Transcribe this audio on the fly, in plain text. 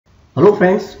Hello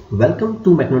friends, welcome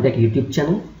to Mechnotech YouTube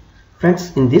channel.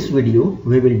 Friends, in this video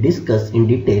we will discuss in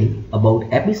detail about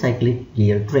epicyclic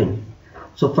gear train.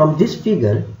 So from this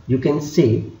figure you can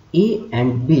say A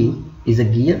and B is a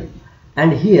gear,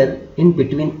 and here in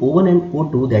between O1 and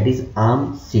O2 that is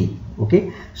arm C.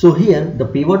 Okay, so here the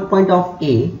pivot point of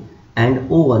A and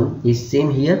O1 is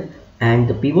same here, and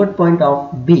the pivot point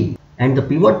of B and the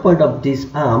pivot point of this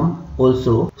arm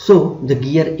also. So the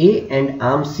gear A and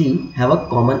arm C have a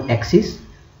common axis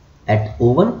at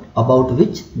O1 about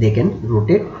which they can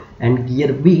rotate, and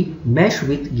gear B mesh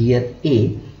with gear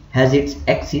A has its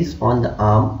axis on the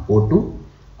arm O2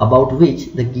 about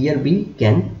which the gear B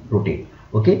can rotate.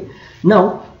 Okay,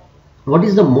 now what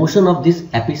is the motion of this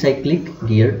epicyclic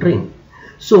gear train?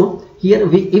 So here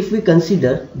if we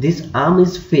consider this arm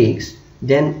is fixed,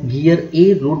 then gear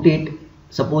A rotate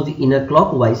suppose in a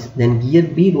clockwise, then gear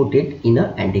B rotate in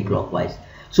a anti-clockwise.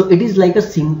 So it is like a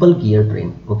simple gear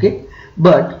train. Okay,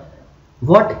 but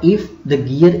what if the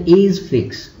gear A is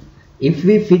fixed? If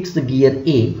we fix the gear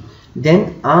A,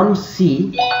 then arm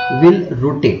C will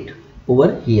rotate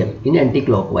over here in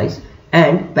anti-clockwise,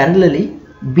 and parallelly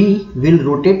B will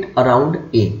rotate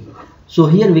around A. So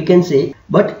here we can say,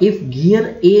 but if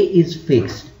gear A is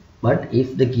fixed,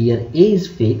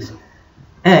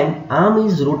 and arm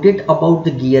is rotate about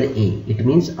the gear A, it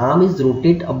means arm is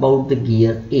rotate about the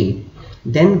gear A,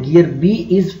 then gear B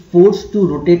is forced to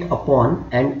rotate upon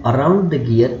and around the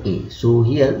gear A. So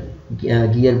here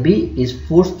gear B is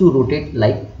forced to rotate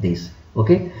like this.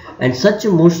 Okay, and such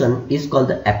a motion is called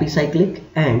the epicyclic,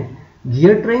 and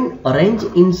gear train arranged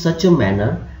in such a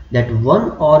manner that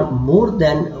one or more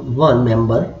than one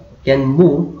member can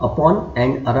move upon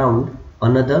and around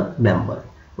another member.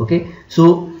 Okay,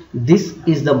 so this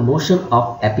is the motion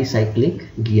of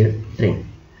epicyclic gear train.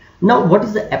 Now what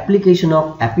is the application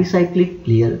of epicyclic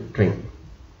gear train?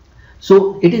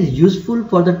 So it is useful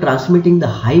for the transmitting the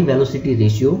high velocity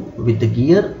ratio with the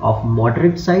gear of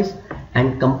moderate size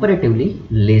and comparatively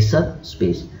lesser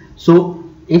space. So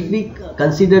if we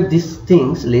consider these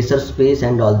things, lesser space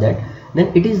and all that,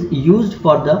 then it is used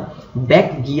for the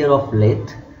back gear of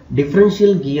lathe,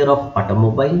 differential gear of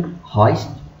automobile, hoist,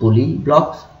 pulley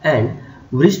blocks and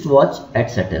wristwatch,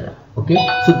 etc. Okay,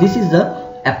 so this is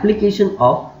the application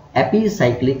of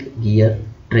epicyclic gear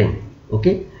train.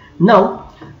 Okay,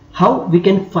 now how we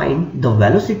can find the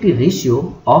velocity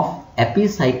ratio of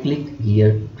epicyclic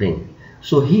gear train?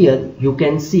 So here you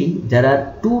can see there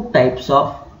are two types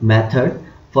of method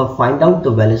for find out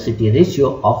the velocity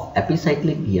ratio of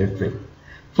epicyclic gear train.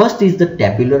 First is the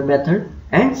tabular method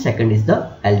and second is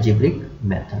the algebraic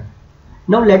method.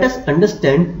 Now let us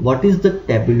understand what is the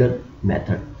tabular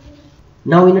method.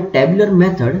 Now in a tabular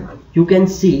method you can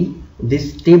see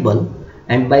this table,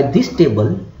 and by this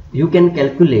table you can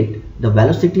calculate the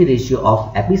velocity ratio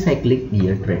of epicyclic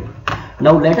gear train.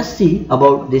 Now let us see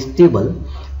about this table.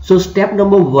 So step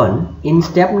number one, in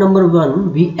step number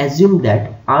one we assume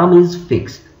that arm is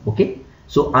fixed. Okay,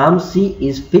 so arm C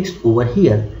is fixed over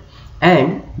here,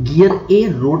 and gear A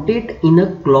rotate in a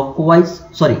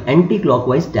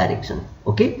anti-clockwise direction.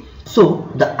 Okay, so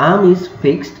the arm is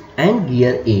fixed and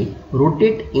gear A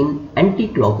rotate in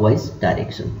anti-clockwise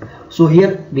direction. So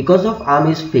here because of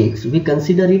arm is fixed we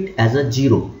consider it as a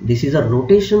 0. This is a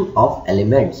rotation of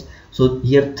elements. So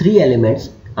here three elements,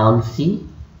 arm C,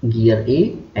 gear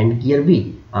A and gear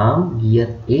B, arm,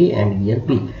 gear A and gear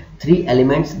B, three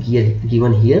elements gear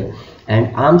given here,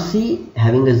 and arm C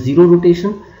having a 0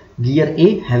 rotation, gear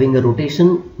A having a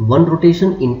rotation, one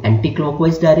rotation in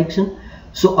anti-clockwise direction.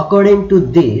 So according to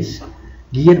this,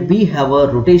 gear B have a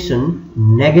rotation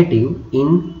negative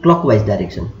in clockwise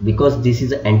direction, because this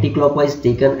is anti-clockwise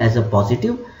taken as a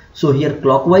positive, so here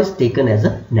clockwise taken as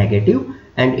a negative,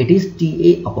 and it is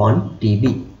TA upon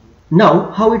TB.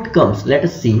 Now how it comes, let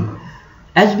us see.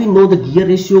 As we know, the gear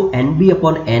ratio NB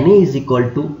upon NA is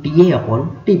equal to TA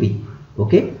upon TB.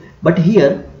 Okay, but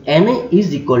here NA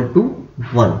is equal to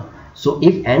 1. So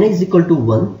if NA is equal to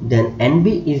 1, then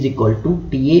NB is equal to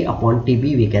TA upon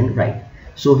TB we can write.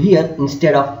 So here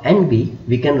instead of NB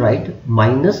we can write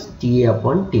minus TA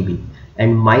upon TB,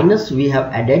 and minus we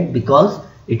have added because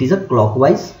it is a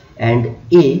clockwise and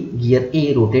gear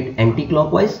A rotate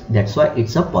anti-clockwise, that's why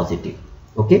it's a positive.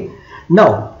 Okay,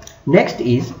 now next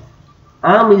is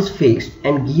arm is fixed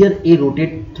and gear A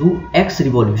rotate through X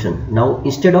revolution. Now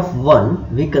instead of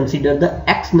 1 we consider the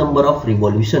X number of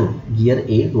revolution gear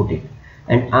A rotate,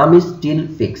 and arm is still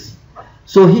fixed.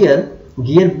 So here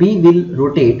gear B will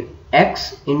rotate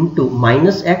X into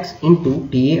minus X into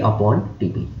TA upon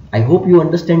TB. I hope you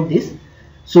understand this.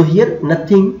 So here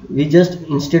nothing, we just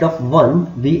instead of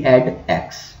 1 we add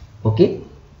X. Okay,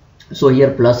 So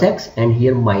here plus x and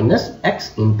here minus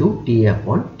x into TA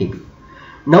upon TB.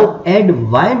 Now add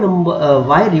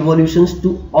y revolutions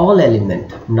to all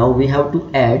element. Now we have to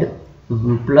add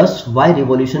plus y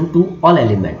revolution to all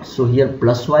elements. So here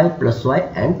plus y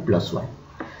and plus y.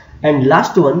 And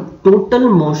last one, total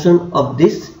motion of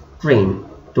this train,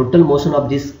 total motion of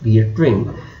this gear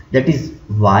train, that is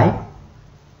y,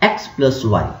 x plus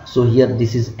y. So here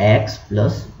this is x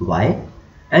plus y,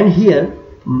 and here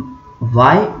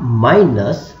y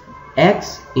minus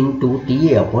x into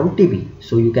TA upon TB.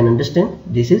 So you can understand,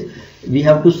 this is, we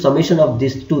have to summation of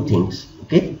these two things.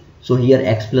 Okay, so here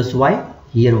x plus y,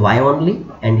 here y only,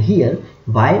 and here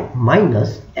y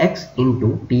minus x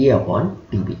into TA upon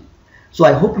TB. So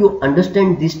I hope you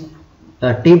understand this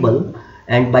table,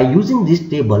 and by using this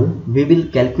table we will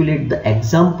calculate the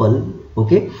example,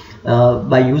 okay,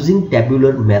 by using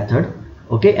tabular method,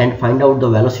 okay, and find out the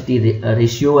velocity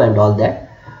ratio and all that.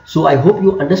 So I hope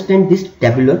you understand this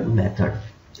tabular method.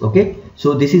 Okay,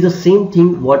 so this is the same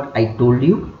thing what I told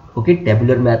you, okay,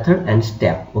 tabular method and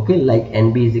step, okay, like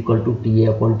NB is equal to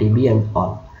TA upon TB and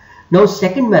all. Now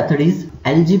second method is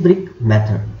algebraic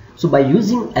method. So by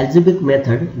using algebraic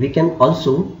method we can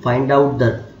also find out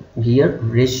the gear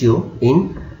ratio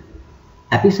in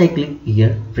epicyclic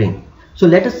gear train. So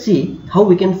let us see how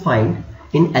we can find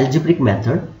in algebraic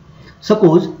method.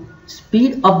 Suppose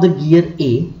speed of the gear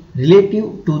A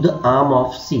relative to the arm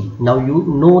of C. Now you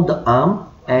know the arm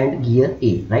and gear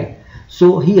A, right?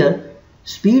 So here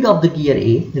speed of the gear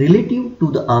A relative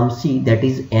to the arm C, that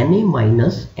is NA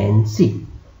minus NC.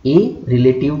 A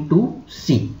relative to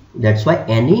C, that's why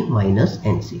NA minus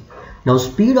NC. Now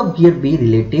speed of gear B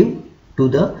relative to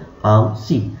the arm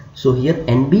C. So here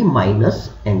NB minus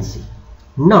NC.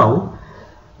 Now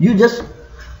you just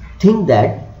think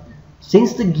that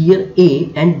since the gear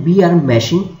A and B are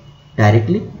meshing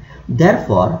directly,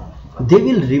 therefore they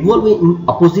will revolve in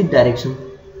opposite direction.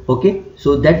 Okay,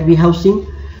 so that we have seen.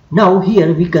 Now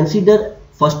here we consider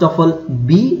first of all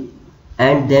B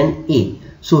and then A.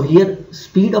 So here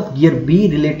speed of gear B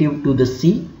relative to the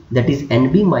C, that is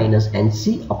NB minus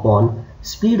NC, upon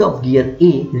speed of gear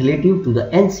A relative to the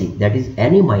NC, that is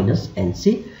NA minus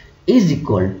NC, is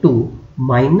equal to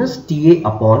minus TA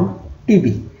upon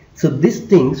TB. So these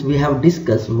things we have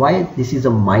discussed, why this is a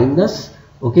minus,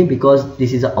 okay, because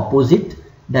this is a opposite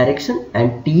direction,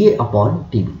 and TA upon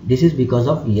TB, this is because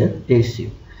of gear ratio.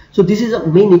 So this is a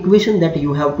main equation that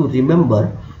you have to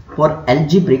remember for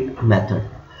algebraic method.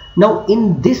 Now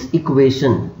in this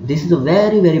equation, this is a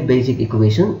very basic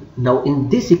equation. Now in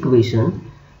this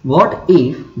equation, what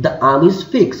if the arm is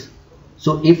fixed?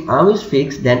 So if arm is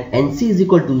fixed, then NC is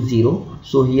equal to 0.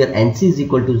 So here NC is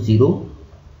equal to 0.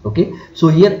 Okay, so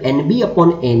here NB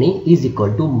upon NA is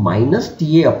equal to minus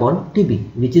TA upon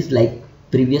TB, which is like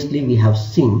previously we have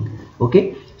seen.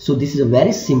 Okay, so this is a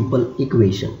very simple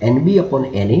equation. NB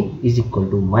upon NA is equal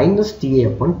to minus TA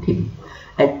upon TB.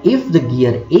 And if the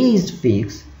gear A is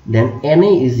fixed, then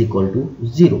NA is equal to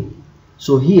 0.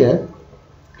 So here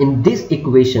in this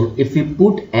equation, if we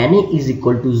put NA is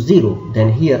equal to 0,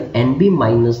 then here NB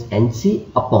minus NC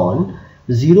upon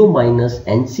 0 minus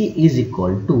NC is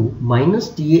equal to minus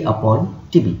TA upon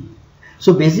TB.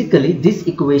 So basically this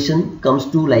equation comes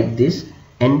to like this: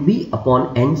 NB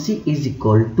upon NC is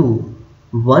equal to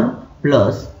 1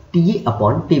 plus TA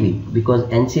upon TB, because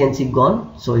NC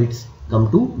gone, so it's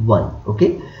come to 1.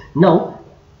 Okay, now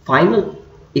final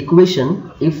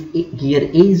equation, if gear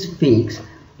A is fixed,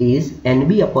 is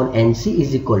NB upon NC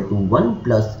is equal to 1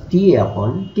 plus TA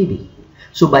upon TB.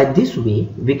 So by this way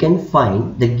we can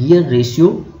find the gear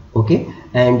ratio, okay,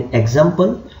 and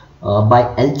example by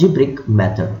algebraic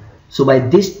method. So by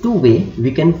these two way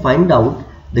we can find out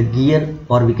the gear,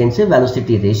 or we can say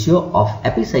velocity ratio of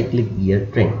epicyclic gear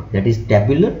train, that is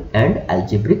tabular and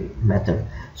algebraic method.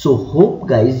 So hope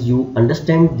guys you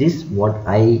understand this what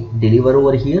I deliver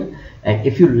over here, and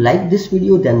if you like this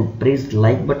video then press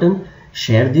like button,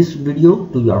 share this video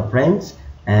to your friends,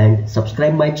 and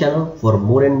subscribe my channel for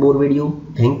more and more video.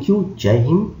 Thank you. Jai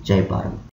Hind, Jai Bharat.